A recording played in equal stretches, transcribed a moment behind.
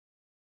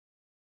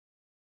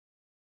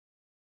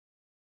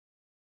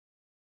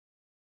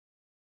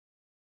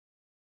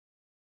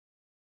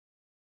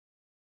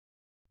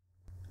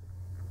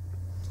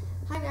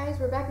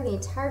we're back with the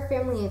entire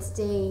family. It's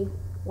day,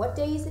 what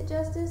day is it,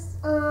 Justice?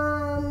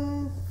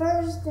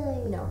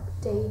 Thursday. No,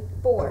 day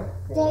 4.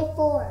 Day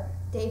 4.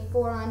 Day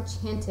 4 on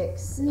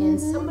Chantix. And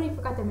somebody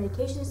forgot their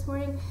medication this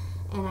morning,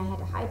 and I had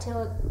to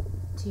hightail it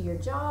to your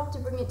job to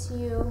bring it to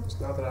you. It's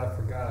not that I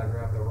forgot, I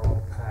grabbed the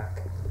wrong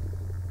pack.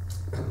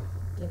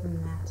 Give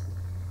him that.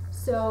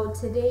 So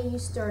today you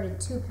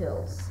started 2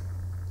 pills.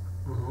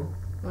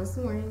 Once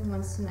in the morning,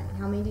 once tonight.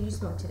 How many did you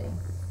smoke today?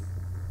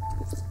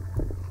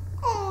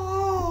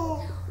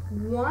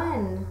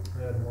 1.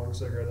 I had 1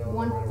 cigarette on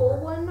One the way to full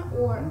work. one,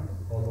 or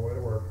On the way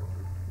to work.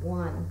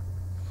 1.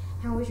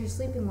 How was your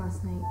sleeping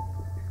last night?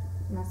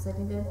 Not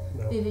sleeping good?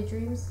 No. Vivid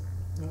dreams?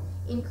 No.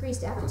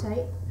 Increased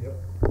appetite? Yep.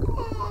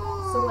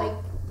 So like,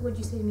 what'd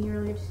you say to me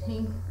earlier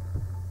today?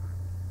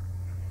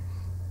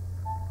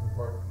 What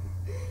part?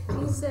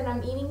 You said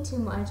I'm eating too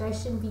much. I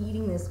shouldn't be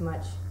eating this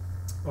much.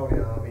 Oh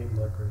yeah, I'm eating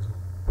like crazy.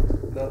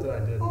 Not that I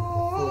didn't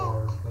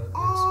before, but it's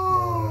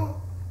more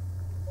now.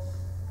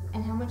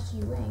 And how much do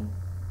you weigh?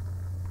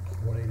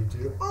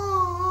 182.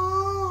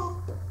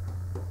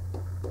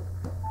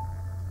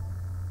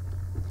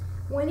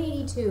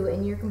 182,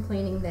 and you're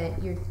complaining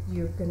that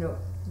you're gonna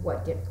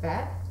what, get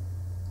fat?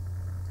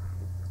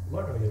 I'm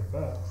not gonna get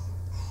fat.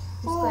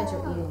 Just glad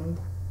you're eating.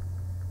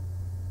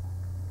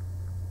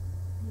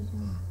 What are you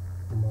doing?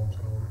 Your mom's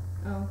calling.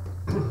 Oh,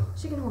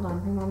 she can hold on.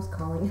 My mom's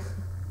calling.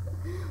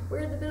 We're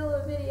in the middle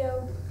of a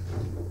video.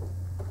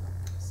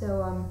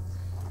 So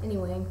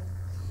anyway,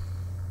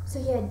 so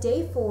yeah,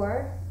 day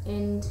 4,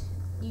 and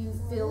you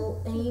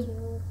feel any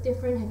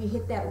different? Have you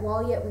hit that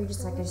wall yet where you're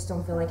just like, I just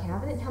don't feel like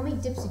having it? How many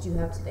dips did you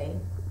have today?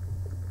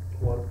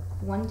 1.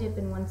 1 dip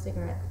and 1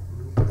 cigarette.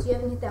 So you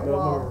haven't hit that No,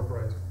 wall. no,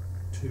 reprise.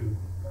 2.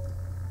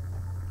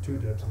 2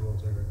 dips and 1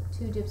 cigarette.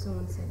 2 dips and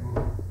 1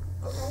 cigarette.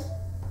 Okay.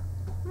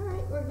 All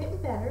right, we're getting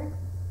better.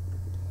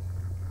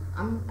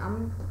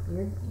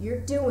 You're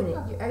doing it.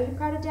 Are you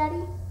proud of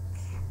Daddy?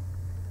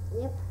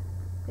 Yep.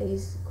 That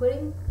he's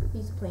quitting?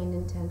 He's playing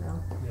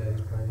Nintendo. Yeah,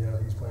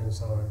 he's playing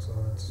Sonic, so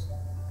it's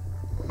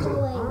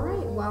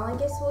Alright, well I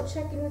guess we'll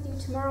check in with you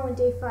tomorrow on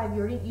day 5.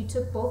 You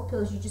took both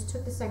pills, you just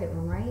took the second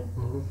one, right?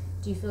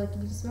 Do you feel like you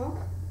need to smoke?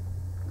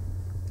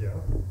 Yeah.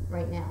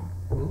 Right now.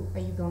 Are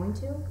you going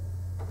to?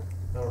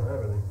 I don't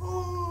have any.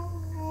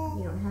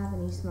 You don't have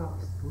any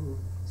smokes.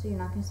 So you're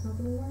not gonna smoke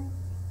anymore?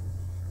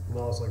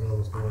 No, it's like a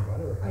little store and buy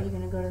another Are pack. you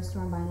gonna go to the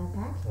store and buy another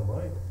pack? I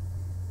might.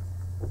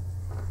 You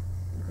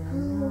better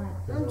not.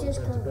 I'm just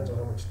It depends on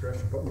how much stress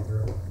you put me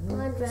through. You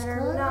I'm just better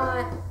gonna-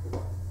 not.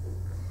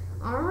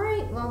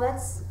 Alright, well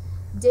that's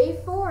day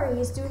 4.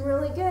 He's doing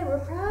really good. We're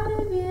proud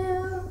of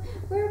you.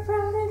 We're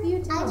proud of you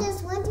too. I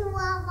just went to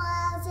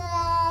Waffle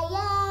today.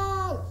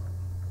 Yay!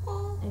 I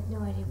have no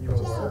idea You what went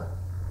you where? said.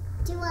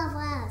 To Waffle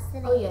House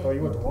today. Oh yeah. Oh,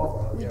 you went to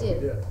Waffle House? We Yeah,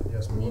 did. we did.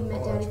 Yes, we We went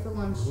met to Daddy for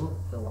lunch Mhm.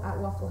 at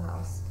Waffle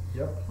House.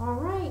 Yep.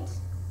 Alright.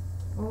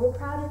 Well, we're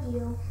proud of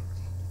you.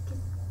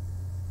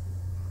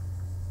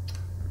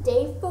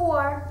 Day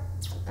 4.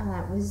 Oh,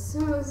 that was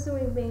so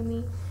sweet,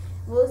 baby.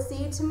 We'll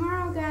see you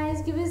tomorrow,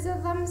 guys. Give us a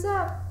thumbs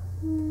up.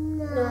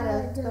 Not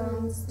a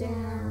thumbs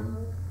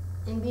down.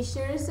 And be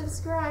sure to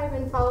subscribe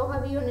and follow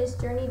Hubby on his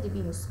journey to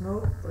being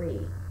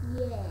smoke-free.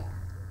 Yeah.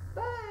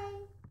 Bye.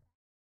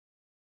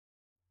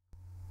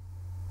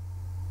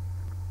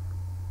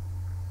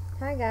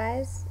 Hi,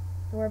 guys.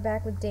 We're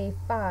back with day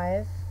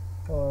 5.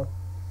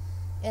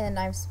 And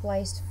I've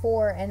spliced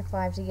 4 and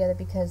 5 together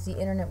because the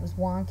internet was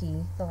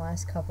wonky the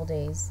last couple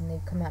days, and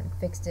they've come out and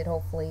fixed it.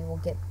 Hopefully we'll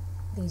get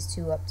these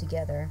 2 up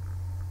together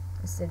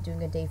instead of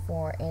doing a day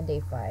 4 and day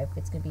 5.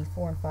 It's going to be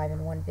 4 and 5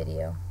 in one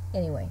video.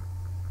 Anyway,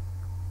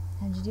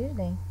 how'd you do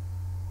today?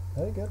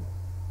 Very good.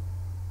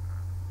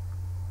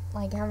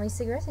 Like, how many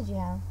cigarettes did you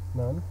have?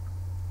 None.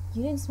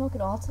 You didn't smoke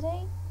at all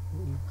today?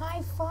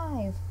 High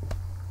five.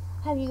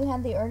 Have you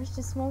had the urge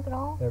to smoke at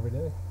all? Every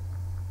day.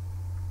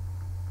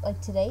 Like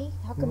today?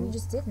 How come you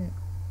just didn't?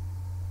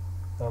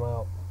 I'm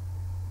out.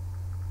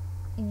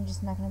 And you're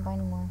just not going to buy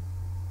any more?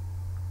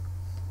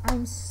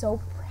 I'm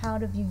so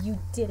proud of you. You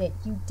did it.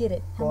 You did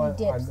it. How many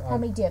dips? How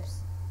many dips?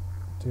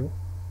 2.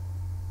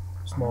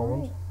 Small All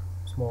ones. right.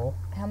 Small.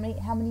 How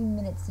many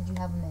minutes did you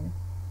have them in?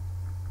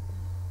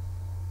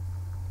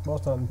 Well,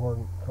 it's not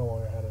important how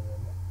long I had it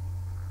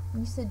in.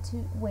 You said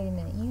 2. Wait a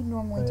minute. You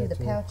normally I do had the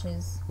 2.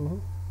 pouches.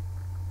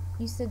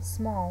 You said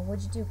small.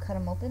 What'd you do? Cut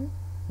them open?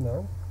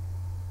 No.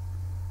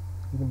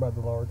 You can buy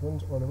the large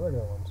ones or the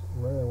regular ones.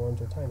 The regular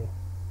ones are tiny.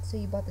 So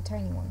you bought the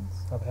tiny ones.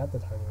 I've had the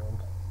tiny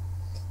ones.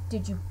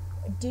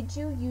 Did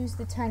you use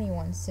the tiny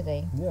ones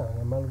today? Yeah,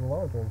 I'm out of the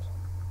large ones.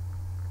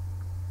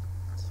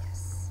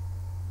 Yes.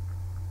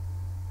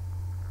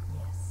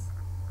 Yes.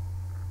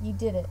 You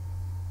did it.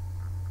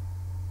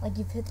 Like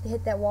you've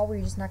hit that wall where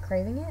you're just not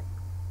craving it?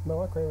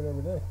 No, I crave it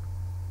every day.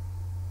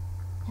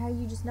 How are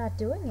you just not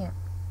doing it?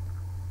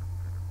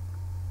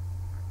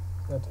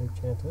 I take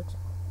Chantix.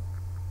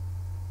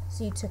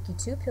 So you took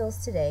 2 pills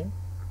today,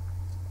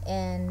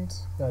 and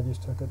I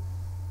just took it.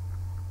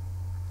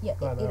 yeah,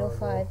 About an hour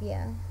 8:05. ago.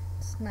 Yeah,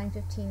 it's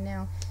 9:15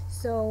 now.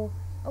 So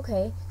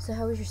okay, so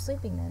how was your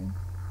sleeping then?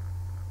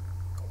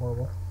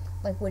 Horrible.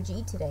 Like, what'd you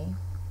eat today?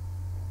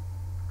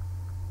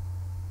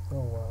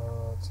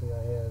 Oh, let's see,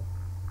 I had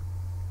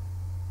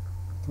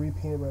 3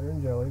 peanut butter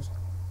and jellies,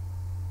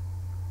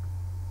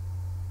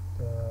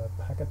 a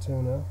pack of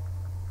tuna,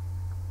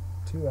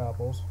 2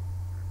 apples,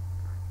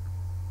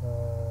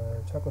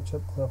 chocolate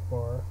chip Cliff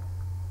Bar,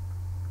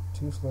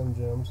 2 Slim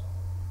Jims,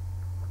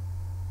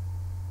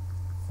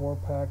 4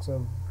 packs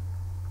of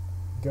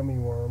gummy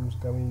worms,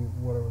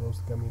 whatever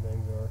those gummy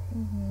things are.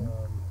 Mm-hmm.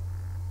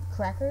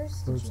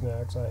 Crackers? Fruit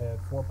snacks. I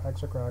had 4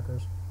 packs of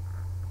crackers.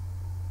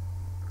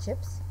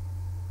 Chips?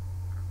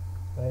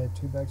 I had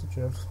 2 bags of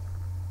chips.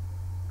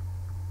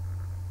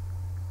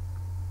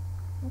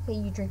 Okay,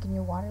 you drinking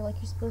your water like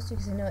you're supposed to?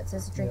 Because I know it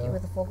says to drink it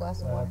with a full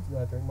glass of water.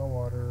 I drink my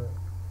water,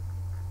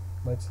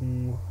 my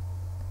tea.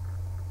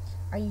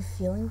 Are you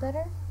feeling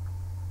better?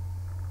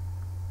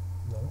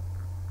 No.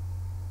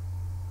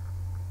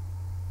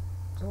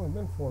 It's only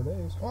been 4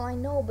 days. Well, I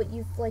know, but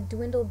you've like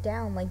dwindled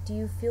down. Like, do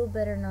you feel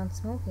better not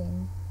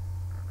smoking?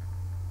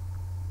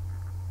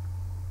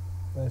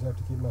 I just have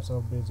to keep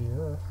myself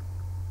busier.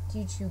 Do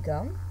you chew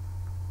gum?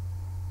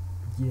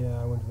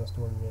 Yeah, I went to the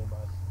store today and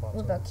bought What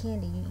some. about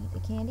candy? You eat the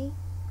candy?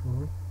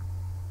 Mm-hmm.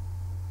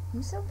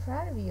 I'm so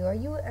proud of you. Are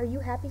you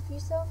happy for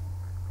yourself?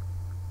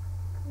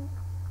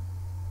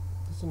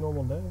 Just a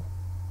normal day.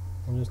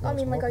 I'm just not I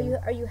mean, smoking.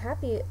 like, are you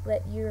happy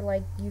that you're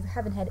like you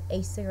haven't had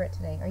a cigarette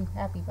today? Are you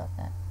happy about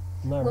that?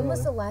 Not When really.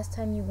 was the last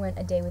time you went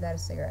a day without a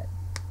cigarette?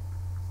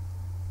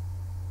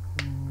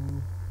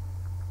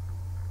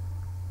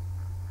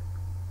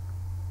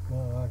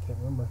 No, I can't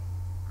remember.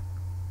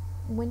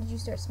 When did you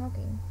start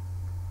smoking?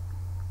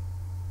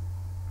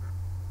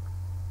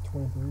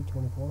 23,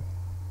 24.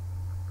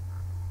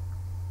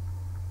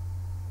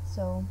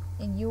 So,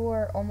 and you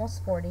are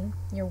almost 40.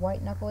 You're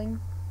white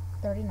knuckling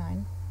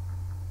 39.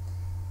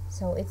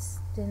 So it's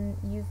been,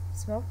 you've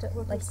smoked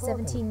Look like who's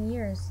 17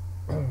 years.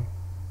 What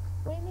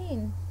do you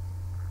mean?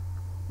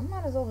 I'm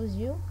not as old as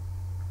you.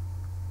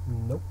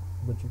 Nope.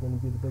 But you're going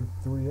to be the big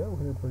 3-0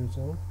 here pretty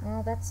soon.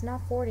 Well, that's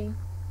not 40.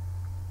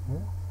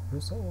 Well,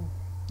 just saying.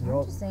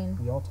 I'm just saying.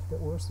 Y'all take it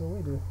worse than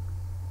we do.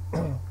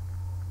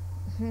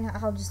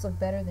 I'll just look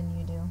better than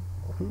you do.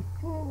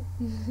 Well,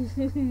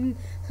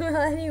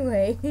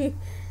 anyway,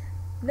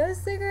 no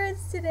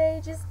cigarettes today,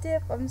 just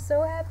dip. I'm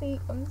so happy.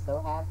 I'm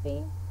so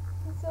happy.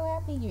 I'm so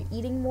happy. You're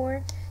eating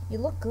more. You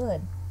look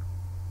good.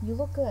 You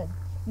look good.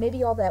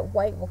 Maybe all that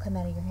white will come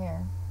out of your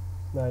hair.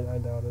 I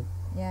doubt it.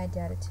 Yeah, I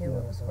doubt it too. Yeah,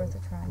 It was worth a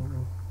try.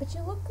 Mm-mm. But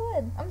you look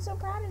good. I'm so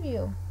proud of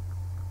you.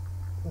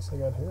 Guess I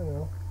got hair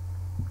now.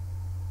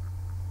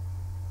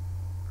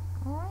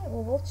 Alright,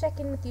 well, we'll check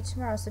in with you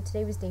tomorrow. So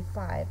today was day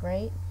 5,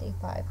 right? Day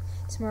 5.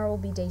 Tomorrow will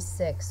be day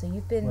 6. So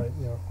you've been Right,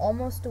 yeah.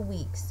 almost a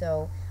week.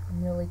 So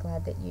I'm really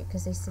glad that you,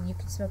 because they said you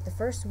could smoke the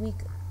first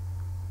week,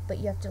 but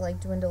you have to like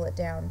dwindle it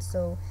down.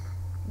 So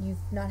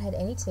you've not had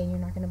any today. You're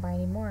not going to buy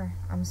any more.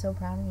 I'm so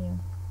proud of you.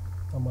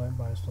 I might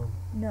buy some.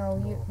 No,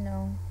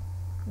 tomorrow.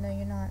 no,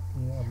 you're not.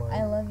 Yeah, I might.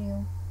 I love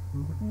you.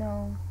 Mhm.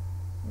 No,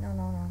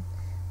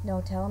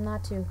 no. Tell him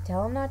not to.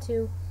 Tell him not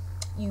to.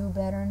 You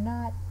better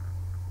not.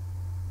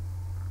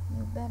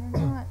 You better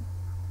not.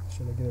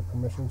 Should I get a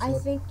permission slip? I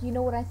think, you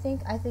know what I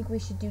think? I think we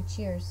should do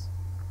cheers.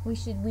 We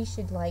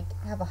should like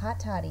have a hot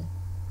toddy.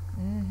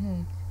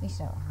 We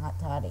should have a hot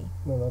toddy.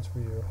 No, that's for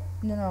you.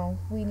 No,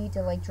 we need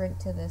to like drink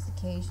to this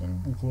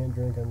occasion. You can't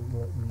drink and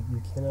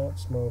you cannot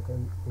smoke,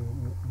 and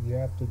you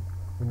have to.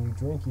 When you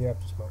drink, you have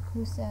to smoke.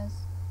 Who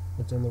says?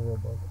 It's in the rule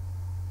book.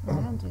 I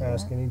don't do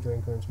Ask that. any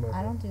drinker and smoker.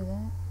 I don't do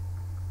that.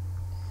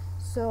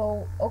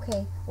 So,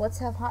 okay, let's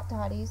have hot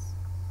toddies.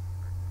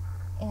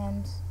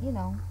 And, you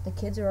know, the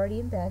kids are already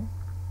in bed.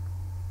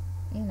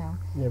 You know.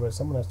 Yeah, but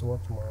someone has to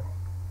work tomorrow.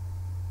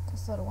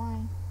 So do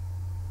I.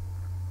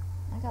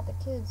 I got the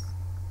kids.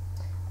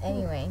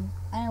 Anyway,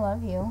 I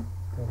love you.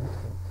 Yeah, that's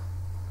good.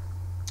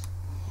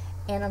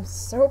 And I'm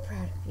so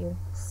proud of you.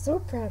 So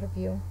proud of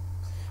you.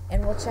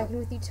 And we'll check in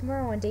with you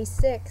tomorrow on day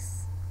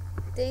 6.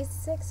 Day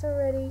 6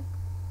 already.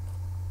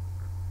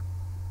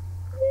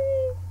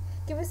 Yay.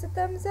 Give us a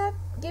thumbs up.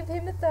 Give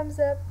him a thumbs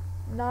up.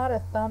 Not a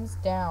thumbs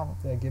down.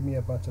 Yeah, give me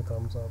a bunch of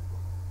thumbs up.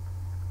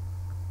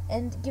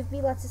 And give me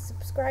lots of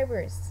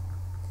subscribers.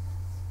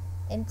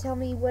 And tell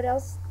me what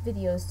else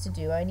videos to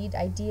do. I need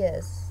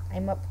ideas.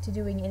 I'm up to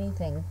doing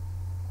anything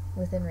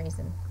within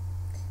reason.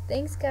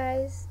 Thanks,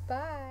 guys.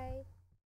 Bye.